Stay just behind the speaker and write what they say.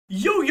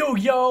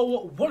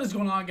Yo, what is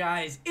going on,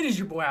 guys? It is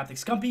your boy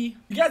Scumpy.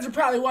 You guys are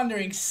probably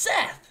wondering,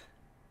 Seth,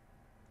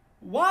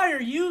 why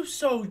are you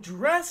so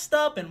dressed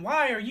up and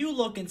why are you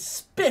looking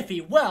spiffy?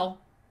 Well,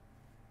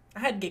 I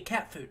had to get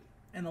cat food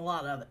and a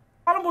lot of it.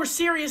 On a more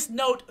serious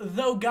note,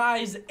 though,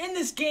 guys, in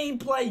this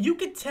gameplay, you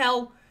can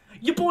tell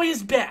your boy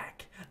is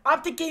back.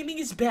 Optic Gaming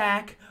is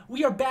back.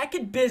 We are back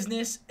in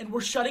business, and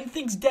we're shutting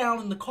things down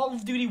in the Call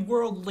of Duty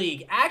World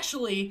League.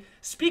 Actually,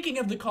 speaking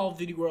of the Call of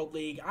Duty World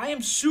League, I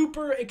am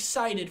super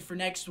excited for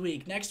next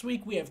week. Next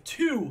week, we have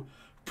two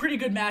pretty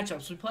good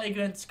matchups. We play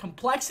against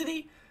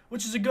Complexity,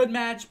 which is a good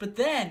match, but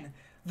then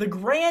the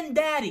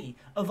granddaddy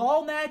of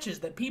all matches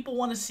that people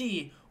want to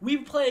see, we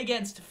play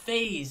against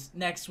FaZe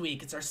next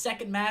week. It's our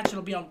second match.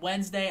 It'll be on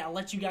Wednesday. I'll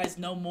let you guys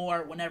know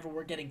more whenever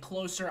we're getting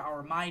closer. I'll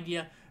remind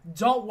you.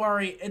 Don't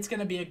worry, it's going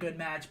to be a good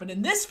match. But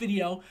in this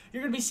video,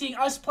 you're going to be seeing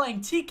us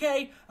playing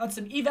TK on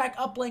some evac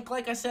uplink.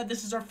 Like I said,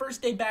 this is our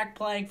first day back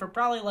playing for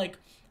probably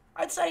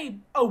I'd say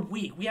a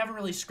week. We haven't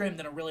really scrimmed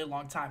in a really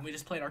long time. We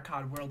just played our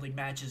COD World League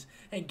matches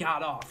and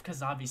got off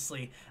because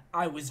obviously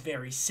I was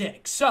very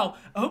sick. So,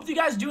 I hope you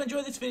guys do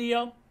enjoy this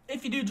video.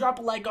 If you do, drop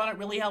a like on it.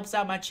 Really helps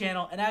out my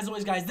channel. And as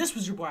always, guys, this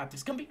was your boy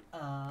Scump.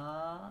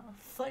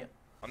 Fail.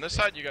 On this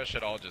side, you guys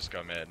should all just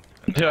come in.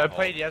 Dude, I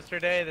played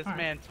yesterday. This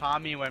man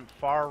Tommy went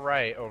far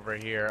right over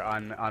here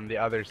on the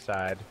other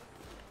side.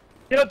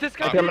 Yo, this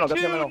guy did too!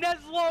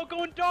 Neslo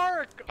going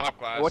dark! Top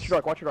glass. Watch your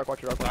dark.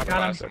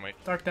 Got him.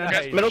 Dark death.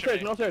 Nice. Middle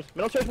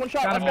stairs, one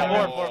shot. Got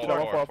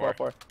him.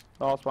 Four.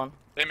 All spawn.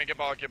 Damon, get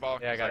ball.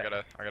 Yeah, I got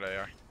it. I got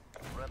AR.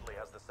 Friendly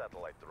has the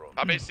satellite drone.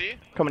 Top AC.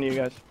 Coming to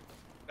you guys.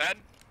 Dead.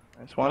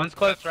 Nice one. One's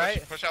close,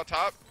 right? Push out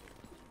top.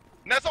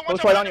 Neslo,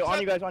 Close right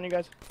on you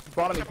guys.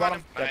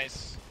 Bottom.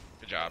 Nice.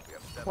 Good job.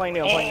 Playing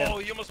nail. Oh,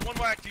 he almost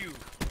one-whacked you.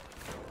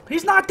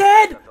 He's not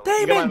dead! You got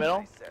my Damon!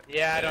 middle?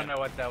 Yeah, I don't know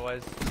what that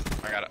was.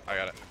 I got it.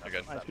 You're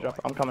good. Nice, good job.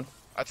 I'm coming.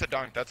 That's a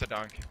dunk.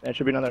 Yeah, it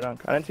should be another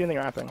dunk. I didn't see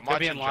anything happening. I'm Could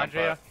be watching in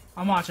laundry.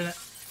 I'm watching it.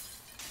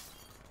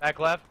 Back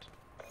left.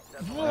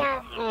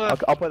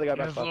 I'll play the guy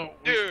back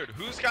left. Dude,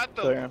 who's got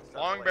the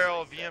long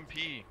barrel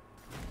VMP?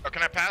 Oh,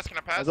 can I pass?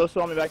 Is those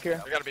still on me back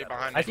here? I gotta be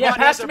behind I you. Yeah,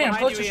 spawned pass in, to me, I'm they're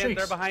close behind to you,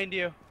 streaks. They're behind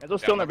you. Is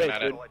those still in their base,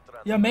 looking at dude?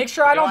 Yeah, make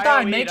sure I don't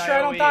die. AOE, Make sure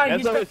I don't die.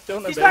 Neslo is still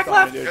in their He's base back on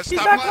left. me, dude. He's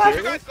Top back glass,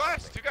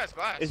 left. Two guys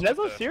glass. Is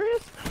Neslo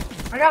serious?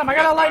 I got him. I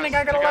got a lightning.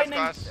 I got a lightning.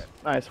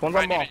 Nice, one's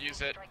I on need ball. to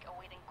use it.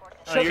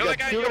 You're Kill good. that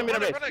guy, Two are gonna be in run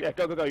their it, base. run it.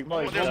 Yeah, go. You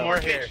Oh, can there's One more more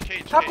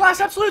cage. Top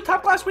glass, absolute.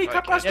 Top glass weak.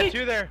 Top glass Yeah, weak.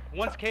 two there.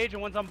 One's cage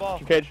and one's on ball.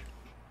 Cage.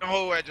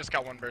 Oh, I just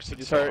got one bursted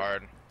Just so hurt.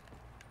 hard.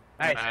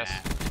 Nice.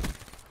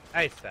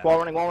 Nice. Wall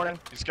running.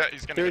 He's gonna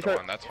Series get hurt.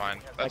 one. That's fine.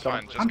 Like, Just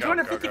I'm go,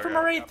 250 go, from go.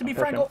 a wraith to be Okay.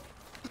 frank.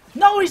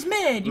 No, he's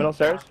mid. Middle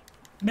stairs.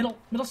 Middle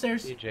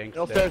stairs. You jinxed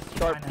Middle it. stairs.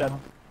 Sharp. I know. Dead.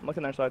 I'm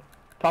looking their side.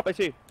 Top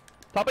AC.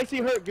 Top AC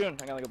hurt. Goon.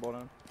 I got like a bullet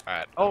on.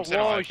 Alright. Oh, I'm sitting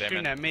whoa, alive, he's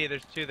shooting Damon. at me.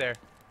 There's two there.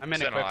 I'm in a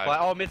Sitting quick alive. flash.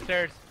 Oh,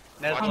 mid-stairs.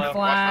 Watch I'm my Neslo.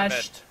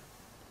 flashed.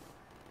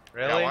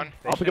 Really? one.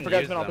 They I'll pick up your shouldn't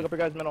guys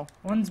use middle. them.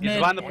 One's He's mid.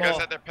 behind the One guy's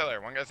pole. at their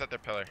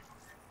pillar.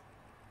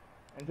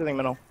 Anything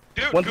middle.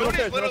 Dude, One's Goon middle is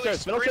stairs. literally Middle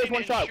stairs. screening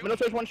One and shot. shooting. Middle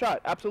stairs. One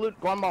shot.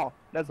 Absolute. Go on ball.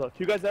 Neslo.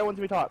 Two guys there. One's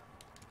to be top.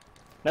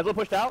 Neslo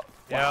pushed out.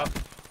 Yeah.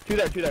 Two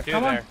there. Two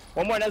Come on. there.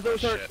 One more. Neslo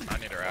is hurt. Shit, I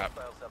need to wrap.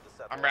 Files have the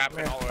satellite. I'm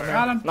wrapping all over.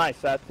 Got him. Nice.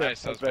 That's it.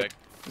 Nice, that was big.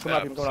 I'm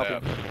coming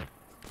up you.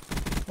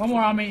 One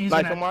more on me. He's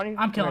Nice, in one more it. on you?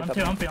 I'm killing him Nice,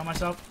 too. I'm feeling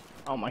myself.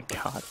 Oh my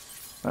god.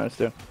 Nice,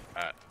 dude.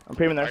 Alright. I'm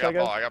preeming their I side,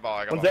 got guys. ball.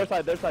 One's ball. their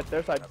side. Has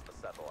the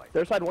satellite.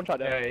 Their side, one shot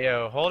Yeah, dead.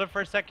 yo, hold it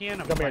for a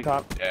second. I'm Coming in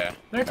top. Yeah.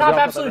 They're top Help,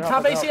 absolute. help,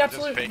 Top help, AC help.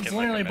 absolute. Just fake It's it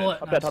literally like a bullet.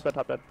 Top dead,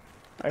 top dead.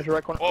 Alright, your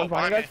right corner. Oh, One's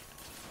behind you behind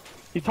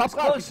guys. He's top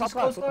glass, close, he's top he's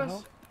glass. close, What the close.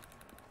 hell?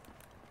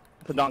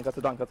 That's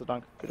a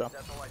dunk. Good job.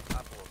 Satellite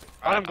uploading.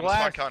 I'm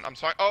glass. I'm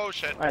sorry. Oh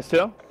shit. Nice, two.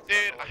 Dude,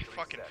 I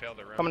fucking failed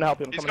the room. Coming to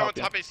help him. He's going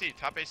top AC.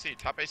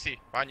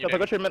 Behind you, Yo, go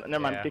David. to your mid.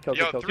 Never mind. Yeah. Get killed.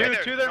 Yo, three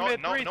Two there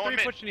mid, no, three no one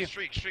mid. pushing you.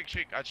 Streak.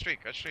 I'd streak.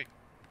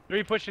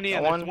 3 pushing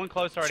in. One. There's one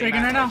close already.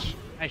 Shaking right now.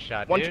 Nice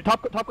shot, One dude.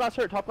 top glass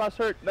hurt. Neslo.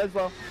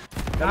 Neslo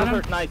him.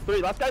 hurt. Nice.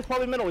 Three. Last guy's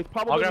probably middle. He's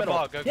I'll probably grab middle.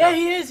 ball. Go. Yeah,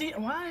 he is.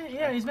 Why?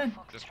 Yeah, he's been.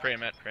 Just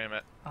cream it.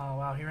 Oh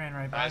wow, he ran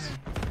right by Nice. me.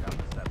 Got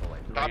the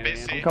satellite. Top Yeah,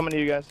 AC. I'm coming to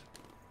you guys.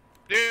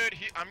 Dude,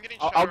 I'm getting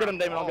shot. I'll get him, around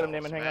Damon. I'll get him,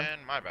 walls, Damon. Hang on. Man,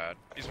 my bad.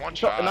 He's one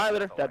Shot. shot.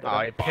 Annihilator. Dead. Oh,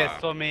 he dead.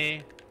 pistol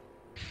me.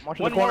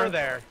 Watching One the corner. more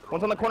there.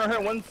 One's on the corner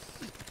hurt. One's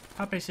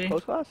Top AC.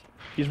 close glass.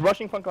 He's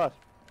rushing front glass.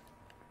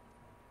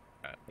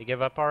 You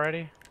give up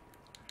already?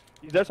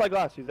 He's their side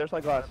glass. Friendly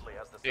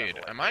has the Dude,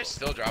 satellite. am I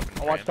still dropping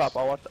I'll watch frames? top.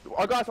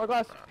 Our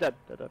glass. Dead.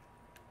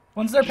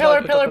 One's their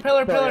Shot, pillar.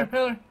 pillar.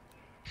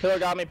 Pillar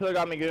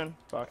got me, goon.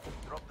 Fuck.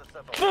 Drop the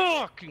satellite.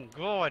 Fucking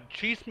god.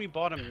 Chase me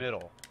bottom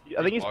middle.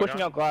 I think he's Ball pushing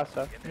gun? out glass,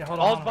 Seth. Yeah, hold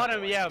Ball's on.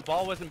 bottom, yeah,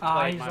 ball wasn't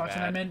Ah, played, he's my watching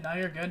that bad. mid. Now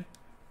you're good.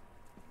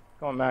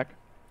 Going back.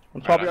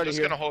 I'm Alright, probably I'm already just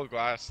here. gonna hold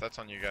glass. That's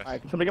on you guys.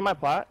 Alright, can somebody get my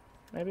plat?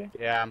 Maybe?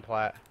 Yeah, I'm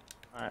plat.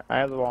 Alright, I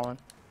have the wall in.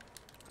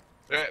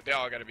 They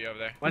all gotta be over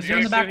there. One's He's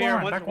in the back here,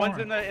 warren, back one's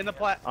warren. in the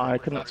plat. Oh, I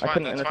couldn't That's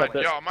fine. intercept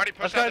it. Yo, I'm already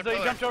Let's pushing go, out so the he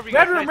pillar. jumped over you.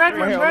 Red guys. room, Nice red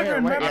three. room, Right red here,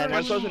 room, right red here. room.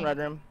 One's close in red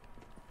room.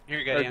 You're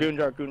Or good, Ian.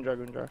 goon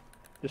jar.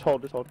 Just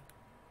hold.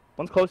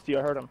 One's close to you,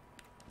 I heard him.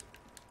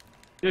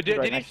 Dude, Right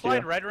did he next to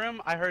slide you. red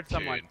room? I heard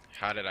someone. Dude,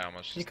 how did I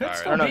almost He just could die?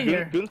 still No, no, be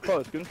here. Goon's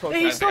close. Goon's close. Yeah,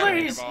 he's still there.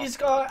 Goon's He's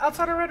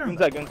outside our red room. Goon's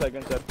dead.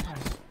 Goon's dead. Nice.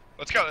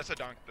 Let's go. That's a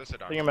dunk. That's a Nothing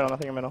dunk. in your middle.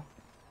 Nothing in your middle.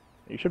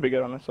 You should be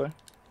good, honestly.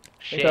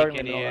 Shaking,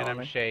 already Ian. on I'm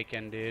me.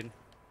 shaking, dude.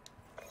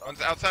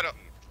 One's outside of.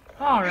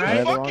 All You right.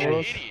 Yeah, fucking they're on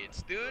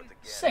idiots, dude.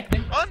 Sick,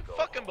 man.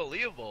 Unfucking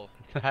believable.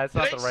 That's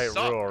not the Today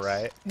right rule, sucks.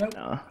 right? Nope.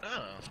 No,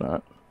 Oh. it's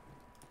not.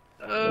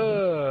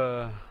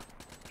 Uh.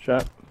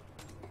 Shut.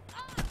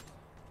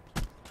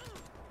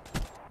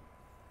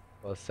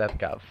 Well, Seth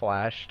got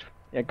flashed.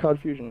 Yeah, COD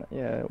Fusion.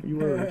 Yeah, you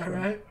were. All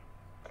right.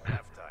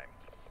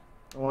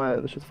 Halftime. Why?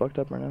 This shit's fucked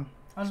up right now.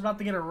 I was about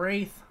to get a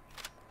wraith.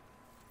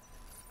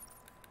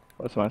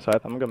 What's my side?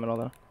 I'm gonna go middle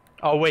though.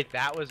 Oh wait,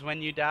 that was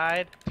when you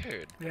died?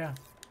 Dude, Yeah.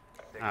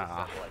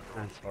 Ah,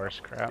 that's horse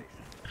crap.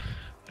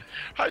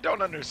 I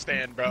don't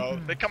understand, bro.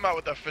 They come out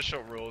with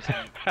official rules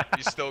and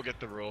you still get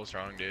the rules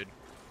wrong, dude.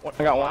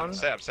 I got one.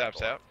 Sap.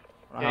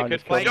 Yeah,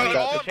 good flank. Yo, me.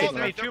 they're all They're chasing both me.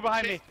 there. Two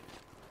behind me.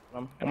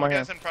 One One more here.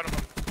 guy's in front of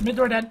him. Mid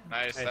door dead.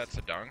 Nice, Nice. that's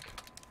a dunk.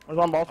 There's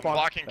one ball I'm spawn.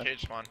 blocking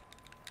cage spawn.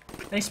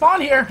 They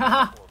spawn here.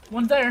 Haha.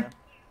 One's there.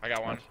 I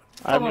got one.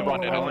 I have Oh, new ball.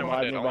 One did, oh, only oh, one I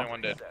have did, new only ball.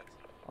 one did.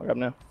 I'll grab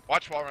new.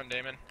 Watch wall run,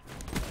 Damon.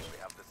 We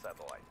have the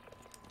satellite.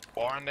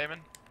 Wall run, Damon.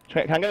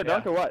 Can I get a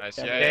dunk or what? Nice,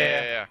 Yeah.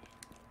 yeah.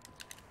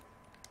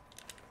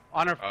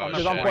 On her, Oh, on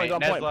shit. the On point. point,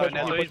 on point. Neslo, Push,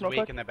 Neslo, push he's real weak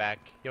quick. in the back.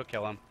 You'll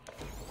kill him.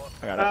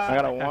 I got it. I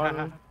got a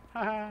one.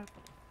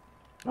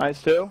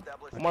 Nice two.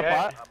 One more Okay.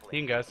 pot. You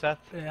can go, Seth.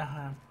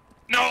 Yeah.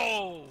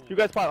 No! You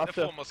guys pot. That Let's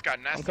fool do. almost got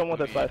nasty. I'm coming with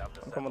this with me. side.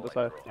 I'm coming with this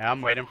side. Yeah,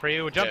 I'm waiting for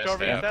you. Jumped Yeah,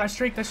 over you, stay I Seth.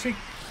 streak. I streak.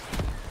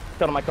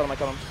 Killed him. I killed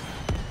him.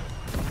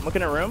 I'm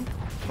looking at room.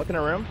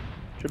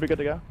 Should be good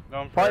to go.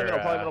 Going for,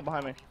 Probably middle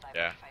behind me.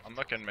 Yeah, I'm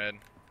looking mid.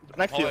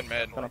 Next to you. Pulling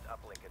mid. Got him.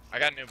 I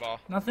got new ball.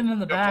 Nothing in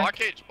the Yo, block back.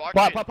 cage, block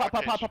Pot, cage, pot, pot, block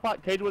pot, pot, cage. pot,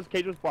 pot. Cage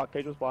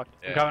was blocked.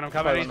 I'm coming.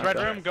 Probably He's not red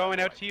that. room. Going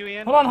out to you,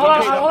 Ian. Hold on. Hold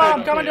on. Cage, Hold on. I'm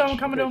cage, coming to him. cage, I'm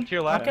coming to him. To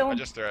your I'll left. kill I him.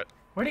 just threw it.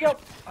 Where'd he go?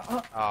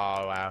 Oh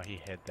wow, he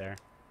hid there.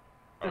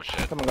 Oh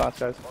shit. Come on, glass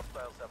guys.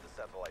 Hostiles have the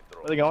satellite Are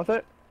drone. they going with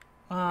it?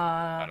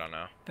 I don't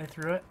know. They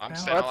threw it. I'm Yeah.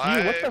 staying Oh, that's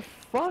you. What the alive.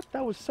 fuck?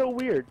 That was so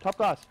weird. Top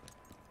glass.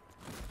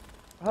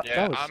 Yeah,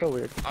 That was I'm- so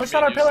weird. I'm Push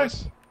being out our pillar.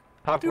 useless.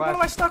 Top Dude, what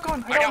am I stuck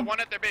on? I got got him. one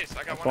at their base. I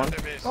got That's one one. at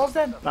their base. Ball's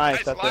dead. Nice.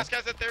 Nice, That's last it.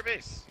 guy's at their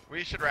base.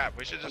 We should rap.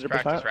 We should just 100%?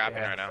 practice rapping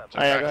Yeah. right now. Just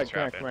Oh, yeah, practice come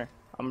here, rapping. come here.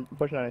 I'm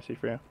pushing NIC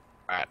for you.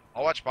 Alright,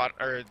 I'll watch bottom.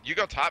 Or you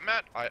go top,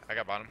 Matt. I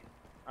got bottom.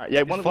 Alright,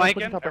 yeah, one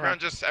flanking? pushing top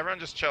right Everyone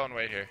just chill and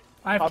wait here.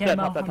 I have Top dead,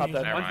 camo. top dead, I'm top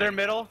using dead. it. One's their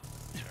middle.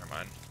 Never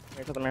mind. now.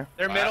 Here, come here.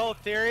 Their Plat. middle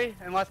theory,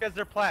 and last guy's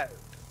their plat.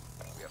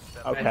 We have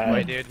satellite Okay.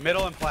 Wait, dude,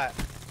 middle and plat.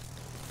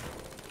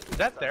 Is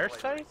that their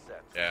site?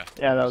 reset. Yeah.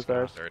 Yeah, that was Just gonna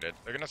theirs. third it.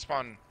 They're gonna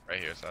spawn right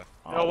here, Seth.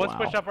 No, let's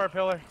push up our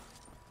pillar.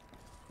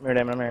 I'm here,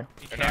 Damon. I'm here.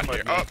 He They're not camoed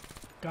here. me. Oh,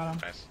 Got him.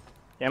 nice.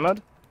 Camoed?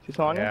 Is he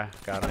still on you? Yeah,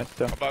 got him. Nice,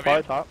 too. Above Probably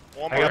you. top.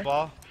 One I more. got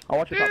ball. I'll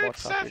watch your top. Dude,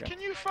 Watch top. Seth, Here you go.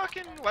 can you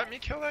fucking let me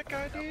kill that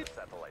guy, dude?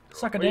 Satellite drone.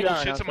 Suck a Where you dick. at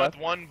right Shoots now, him with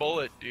Seth? one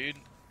bullet, dude.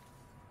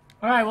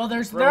 Alright, well, they're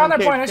Room, on their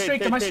cage, point. I cage,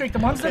 streaked them. I cage, streaked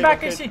them. cage. One's in the Cage,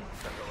 back. I cage. see.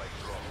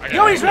 I got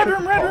Yo, it. he's red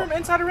room.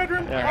 Inside a red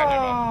room.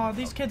 Yeah. Oh,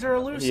 these kids are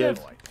He elusive.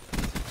 is.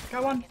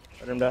 Got one.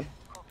 Bedroom dead.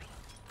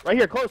 Right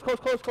here, close,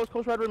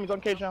 red room. He's on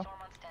cage now.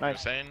 Nice.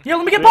 Hussein? Yo,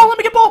 let me get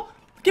ball.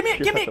 Give me it.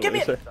 You're such a Give me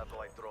it. loser.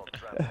 Satellite drone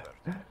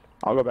transfer.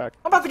 I'll go back.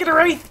 I'm about to get a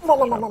wraith.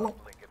 Link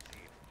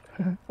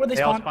achieved. Where'd they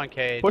They all spawn? spawn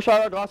cage. Push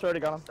out our glass. Already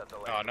got him.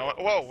 Satellite Oh, no.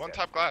 drone Whoa, reset. one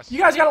top glass. You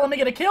guys gotta let me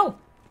get a kill.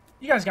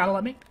 You guys gotta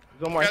let me.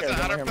 There's one more You here. guys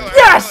There's are one at more our here.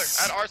 pillar.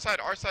 Yes! At our side.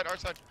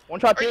 One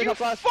shot, Are theory, you top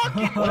glass.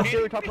 fucking One kidding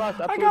theory, top glass.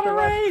 I Absolutely got a top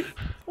glass. wraith.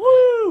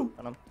 Woo!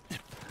 Got him.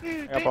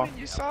 Dude, I got ball. Damon,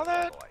 you saw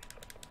that?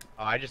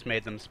 Oh, I just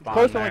made them spawn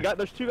Close one we there. got.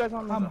 There's two guys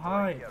on I'm the.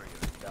 high. Carrier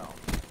is down.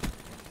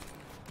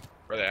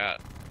 Where they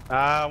at?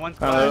 One's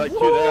They're below, like two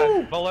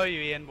there. below you,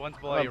 Ian. One's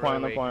below No you, point,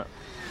 really no weak. point.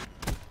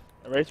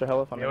 The race are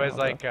hella fun. It was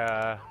like,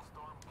 Yeah,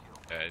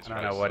 he's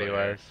I don't know what he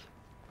wears.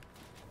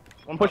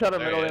 One push out of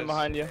There middle he in is.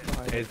 behind you.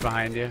 He's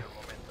behind you.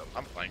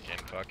 I'm flanking,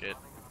 fuck it.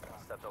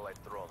 Satellite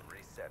drone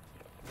reset.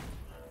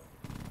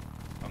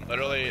 I'm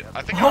literally,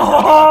 I think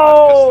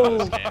Oh!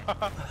 I'm pissed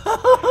about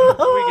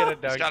We get a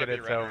It's dunk gotta and be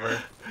it's red.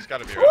 over. It's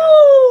gotta be right.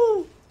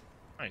 Woo!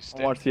 Nice, I'll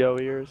dude. watch the O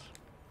ears.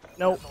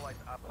 Nope. Satellite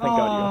up. Thank God you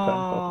got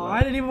Oh, that. I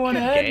didn't even want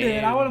to Good end it.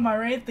 I game. wanted my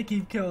wraith to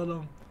keep killing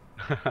them.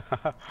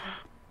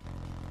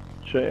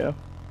 Show you.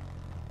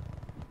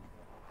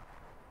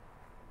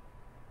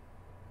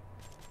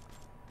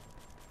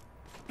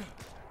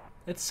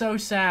 It's so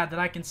sad that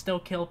I can still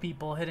kill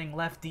people hitting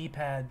left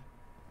D-pad.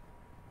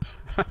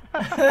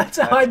 That's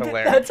how I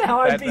hilarious. that's how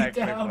I That's beat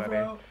actually down, funny.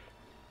 bro.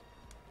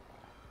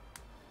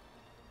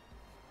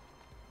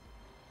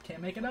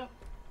 Can't make it up.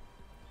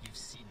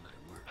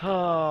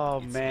 Oh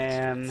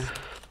man.